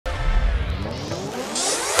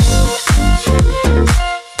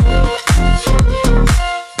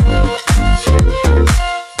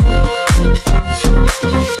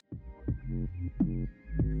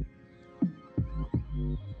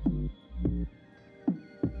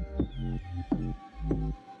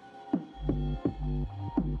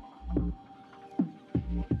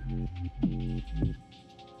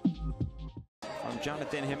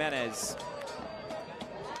Jonathan Jimenez.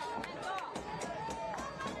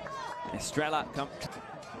 Estrela comes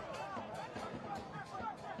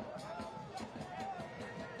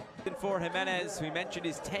for Jimenez. We mentioned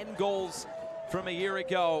his 10 goals from a year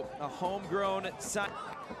ago, a homegrown son.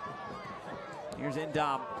 Here's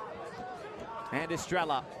Indom and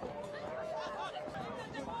Estrela.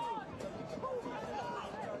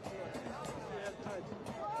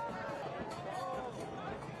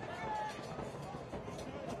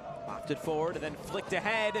 Lofted forward and then flicked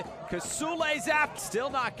ahead. Kasule's apt, still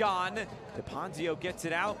not gone. DePonzio gets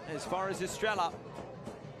it out as far as Estrela.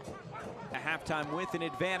 At halftime with an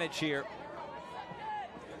advantage here.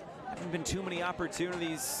 Haven't been too many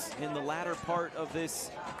opportunities in the latter part of this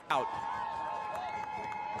out.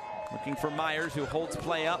 Looking for Myers, who holds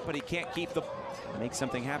play up, but he can't keep the... Make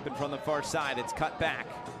something happen from the far side. It's cut back.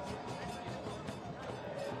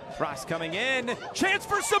 Cross coming in. Chance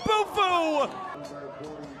for Sabufu!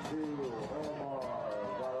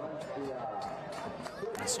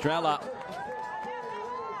 Estrela.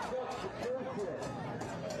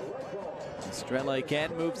 Estrela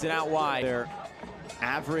again moves it out wide. Their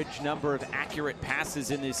average number of accurate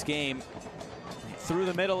passes in this game. Through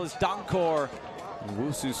the middle is Donkor.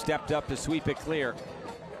 Wusu stepped up to sweep it clear.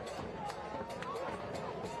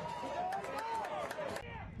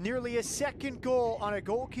 Nearly a second goal on a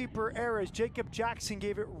goalkeeper error as Jacob Jackson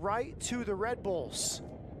gave it right to the Red Bulls.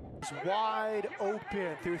 It's wide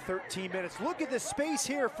open through 13 minutes. Look at the space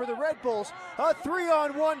here for the Red Bulls. A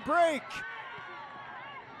 3-on-1 break.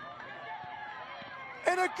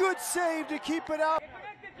 And a good save to keep it out.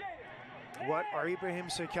 What are Ibrahim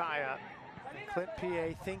Sakaya, Clint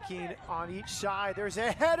PA thinking on each side? There's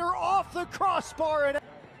a header off the crossbar. And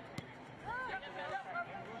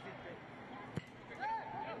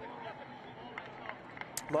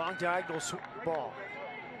long diagonal ball.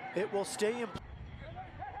 It will stay in.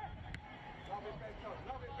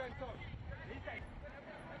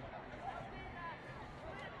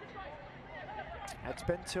 That's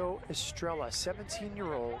Bento Estrela,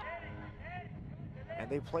 17-year-old. And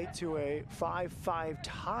they played to a 5-5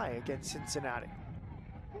 tie against Cincinnati.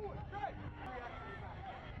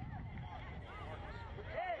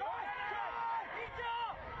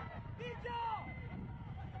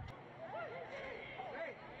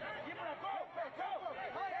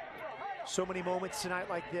 So many moments tonight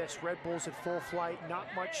like this. Red Bulls at full flight, not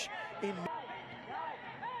much in.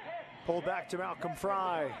 Pull back to Malcolm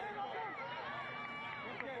Fry.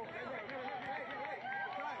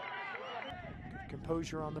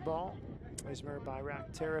 Composure on the ball. Izmir by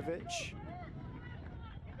Raktarovic.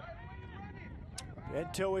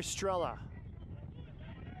 Bento Estrela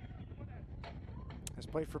has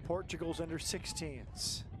played for Portugal's under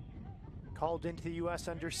 16s. Called into the U.S.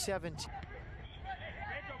 under 17.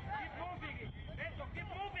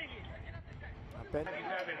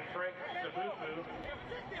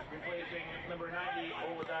 Replacing number 90,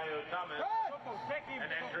 Oladayo Thomas,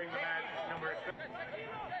 and entering the match, number 6.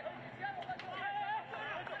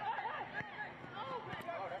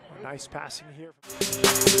 Nice passing here.